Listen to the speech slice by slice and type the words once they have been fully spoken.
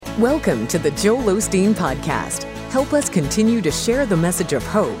Welcome to the Joel Osteen Podcast. Help us continue to share the message of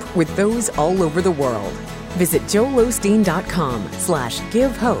hope with those all over the world. Visit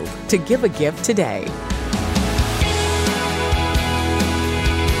joelosteen.com/give hope to give a gift today.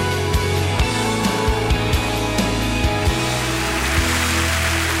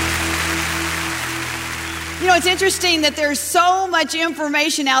 You know, it's interesting that there's so much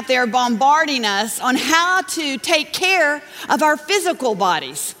information out there bombarding us on how to take care of our physical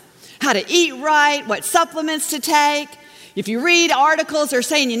bodies, how to eat right, what supplements to take. If you read articles, they're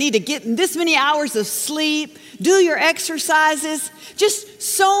saying you need to get this many hours of sleep, do your exercises, just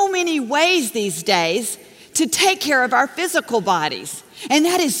so many ways these days to take care of our physical bodies. And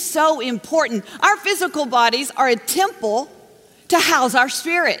that is so important. Our physical bodies are a temple to house our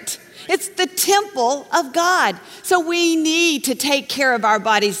spirit. It's the temple of God. So we need to take care of our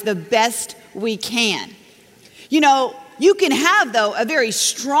bodies the best we can. You know, you can have, though, a very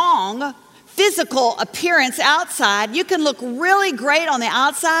strong physical appearance outside. You can look really great on the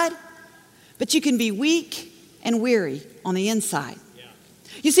outside, but you can be weak and weary on the inside. Yeah.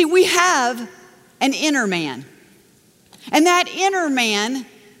 You see, we have an inner man. And that inner man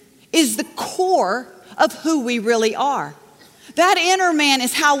is the core of who we really are. That inner man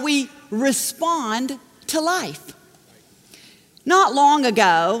is how we respond to life. Not long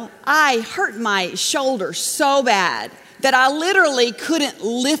ago, I hurt my shoulder so bad that I literally couldn't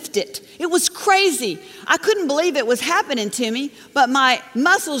lift it. It was crazy. I couldn't believe it was happening to me, but my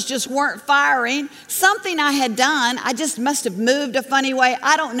muscles just weren't firing. Something I had done, I just must have moved a funny way.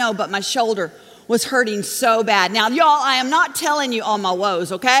 I don't know, but my shoulder was hurting so bad. Now, y'all, I am not telling you all my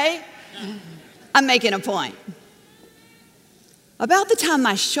woes, okay? I'm making a point. About the time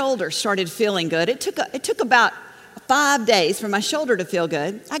my shoulder started feeling good, it took about 5 days for my shoulder to feel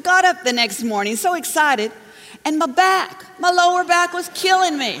good. I got up the next morning so excited, and my lower back was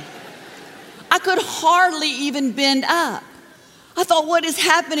killing me. I could hardly even bend up. I thought, what is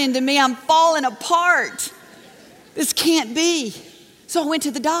happening to me? I'm falling apart. This can't be. So I went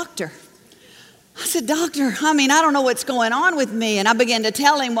to the doctor. I said, Doctor, I don't know what's going on with me. And I began to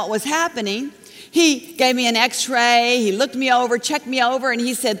tell him what was happening. He gave me an x-ray, he looked me over, checked me over, and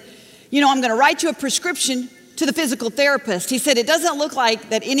he said, I'm going to write you a prescription to the physical therapist. He said, it doesn't look like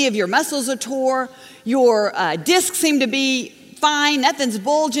that any of your muscles are tore, your discs seem to be fine, nothing's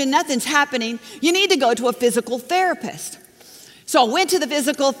bulging, nothing's happening. You need to go to a physical therapist. So I went to the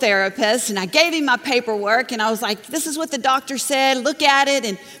physical therapist, and I gave him my paperwork, and I was like, this is what the doctor said, look at it,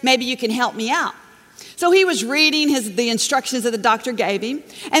 and maybe you can help me out. So he was reading the instructions that the doctor gave him,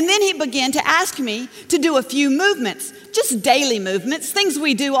 and then he began to ask me to do a few movements, just daily movements, things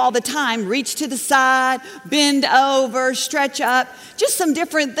we do all the time, reach to the side, bend over, stretch up, just some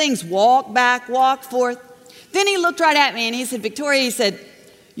different things, walk back, walk forth. Then he looked right at me and he said, Victoria, he said,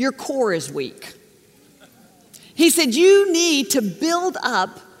 your core is weak. He said, you need to build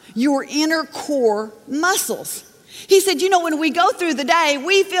up your inner core muscles. He said, when we go through the day,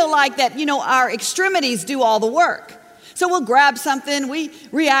 we feel like that, our extremities do all the work. So we'll grab something, we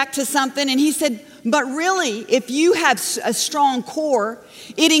react to something. And he said, but really, if you have a strong core,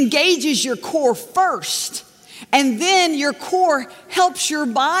 it engages your core first. And then your core helps your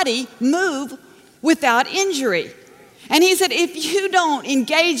body move without injury. And he said, if you don't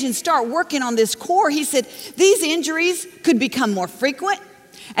engage and start working on this core, he said, these injuries could become more frequent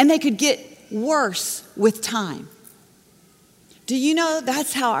and they could get worse with time. Do you know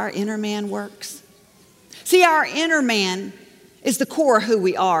that's how our inner man works? See, our inner man is the core of who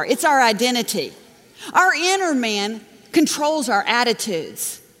we are. It's our identity. Our inner man controls our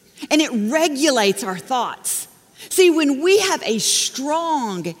attitudes, and it regulates our thoughts. See, when we have a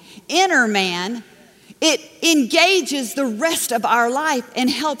strong inner man, it engages the rest of our life and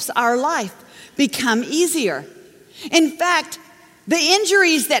helps our life become easier. In fact, the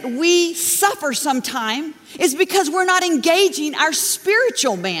injuries that we suffer sometimes is because we're not engaging our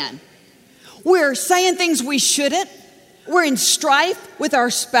spiritual man. We're saying things we shouldn't. We're in strife with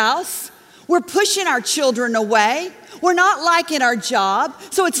our spouse. We're pushing our children away. We're not liking our job,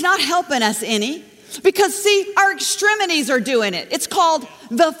 so it's not helping us any. Because, see, our extremities are doing it. It's called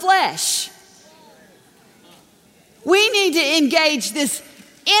the flesh. We need to engage this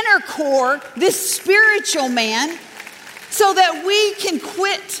inner core, this spiritual man, so that we can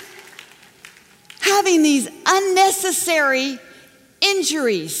quit having these unnecessary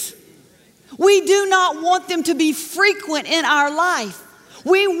injuries. We do not want them to be frequent in our life.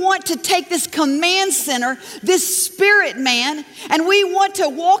 We want to take this command center, this spirit man, and we want to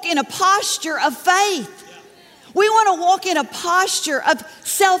walk in a posture of faith. We want to walk in a posture of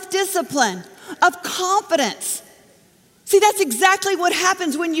self-discipline, of confidence. See, that's exactly what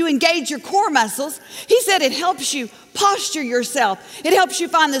happens when you engage your core muscles. He said it helps you posture yourself. It helps you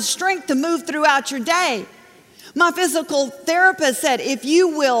find the strength to move throughout your day. My physical therapist said, if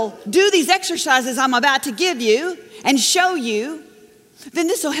you will do these exercises I'm about to give you and show you, then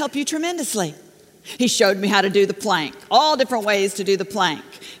this will help you tremendously. He showed me how to do the plank, all different ways to do the plank.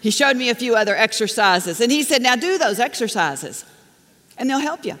 He showed me a few other exercises, and he said, now do those exercises, and they'll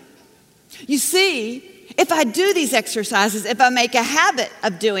help you. You see, if I do these exercises, if I make a habit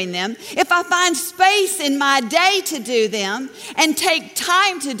of doing them, if I find space in my day to do them and take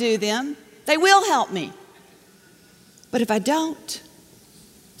time to do them, they will help me. But if I don't,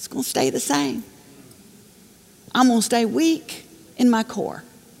 it's going to stay the same. I'm going to stay weak in my core.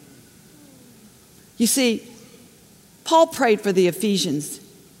 You see, Paul prayed for the Ephesians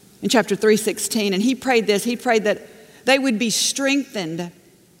in chapter 3:16, and he prayed this. He prayed that they would be strengthened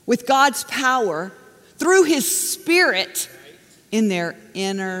with God's power through his Spirit in their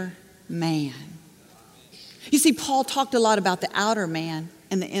inner man. You see, Paul talked a lot about the outer man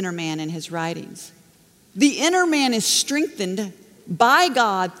and the inner man in his writings. The inner man is strengthened by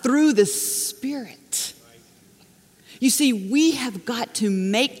God through the Spirit. You see, we have got to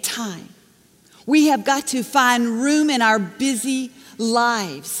make time. We have got to find room in our busy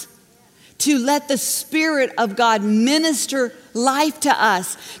lives to let the Spirit of God minister life to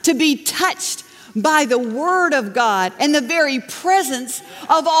us, to be touched by the Word of God and the very presence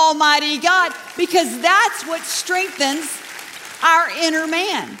of Almighty God, because that's what strengthens our inner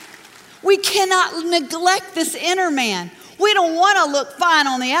man. We cannot neglect this inner man. We don't want to look fine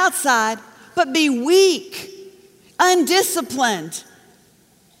on the outside, but be weak, undisciplined,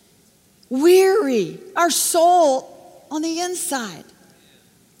 weary, our soul on the inside.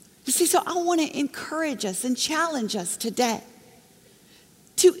 You see, so I want to encourage us and challenge us today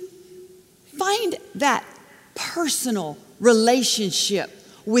to find that personal relationship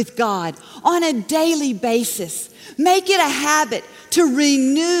with God on a daily basis. Make it a habit to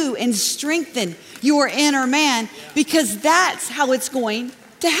renew and strengthen your inner man, because that's how it's going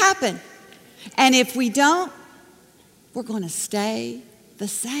to happen. And if we don't, we're going to stay the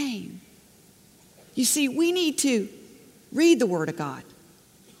same. You see, we need to read the Word of God.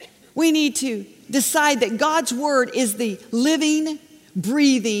 We need to decide that God's Word is the living,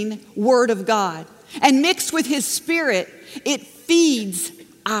 breathing Word of God. And mixed with His Spirit, it feeds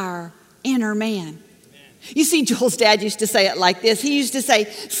our inner man. You see, Joel's dad used to say it like this. He used to say,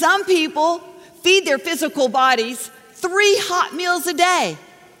 some people feed their physical bodies 3 hot meals a day,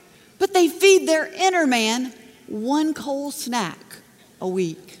 but they feed their inner man 1 cold snack a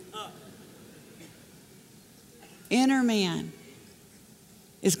week. Inner man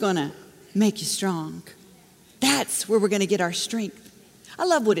is going to make you strong. That's where we're going to get our strength. I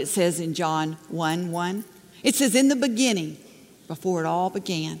love what it says in John 1:1. It says, in the beginning, before it all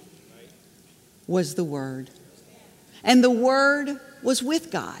began, was the Word. And the Word was with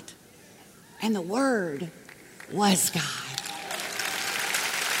God. And the Word was God.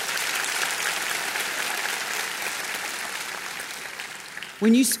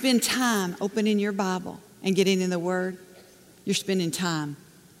 When you spend time opening your Bible and getting in the Word, you're spending time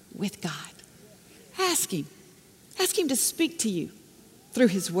with God. Ask Him. Ask Him to speak to you through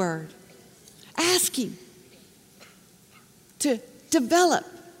His Word. Ask Him to develop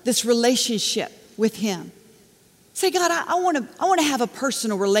this relationship with Him. Say, God, I want to have a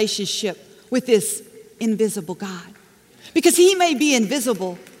personal relationship with this invisible God. Because He may be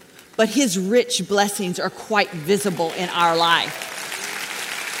invisible, but His rich blessings are quite visible in our life.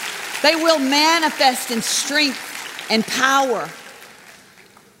 They will manifest in strength and power.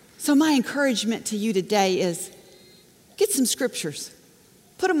 So my encouragement to you today is get some scriptures.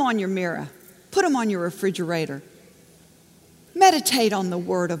 Put them on your mirror. Put them on your refrigerator. Meditate on the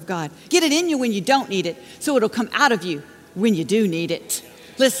Word of God. Get it in you when you don't need it, so it'll come out of you when you do need it.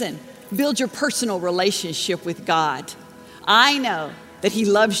 Listen, build your personal relationship with God. I know that He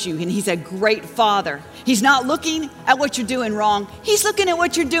loves you and He's a great Father. He's not looking at what you're doing wrong. He's looking at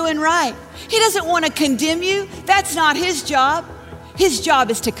what you're doing right. He doesn't want to condemn you. That's not His job. His job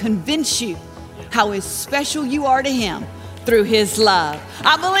is to convince you how special you are to Him through His love.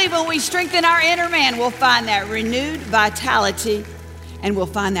 I believe when we strengthen our inner man, we'll find that renewed vitality and we'll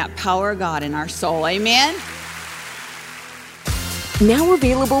find that power of God in our soul. Amen? Now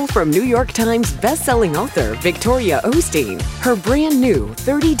available from New York Times bestselling author Victoria Osteen, her brand new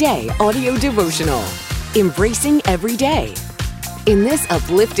 30-day audio devotional, Embracing Every Day. In this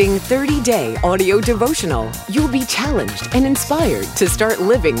uplifting 30-day audio devotional, you'll be challenged and inspired to start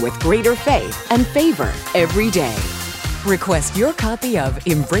living with greater faith and favor every day. Request your copy of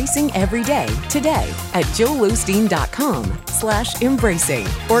Embracing Everyday today at joelosteen.com/embracing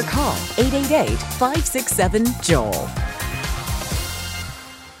or call 888-567-JOEL.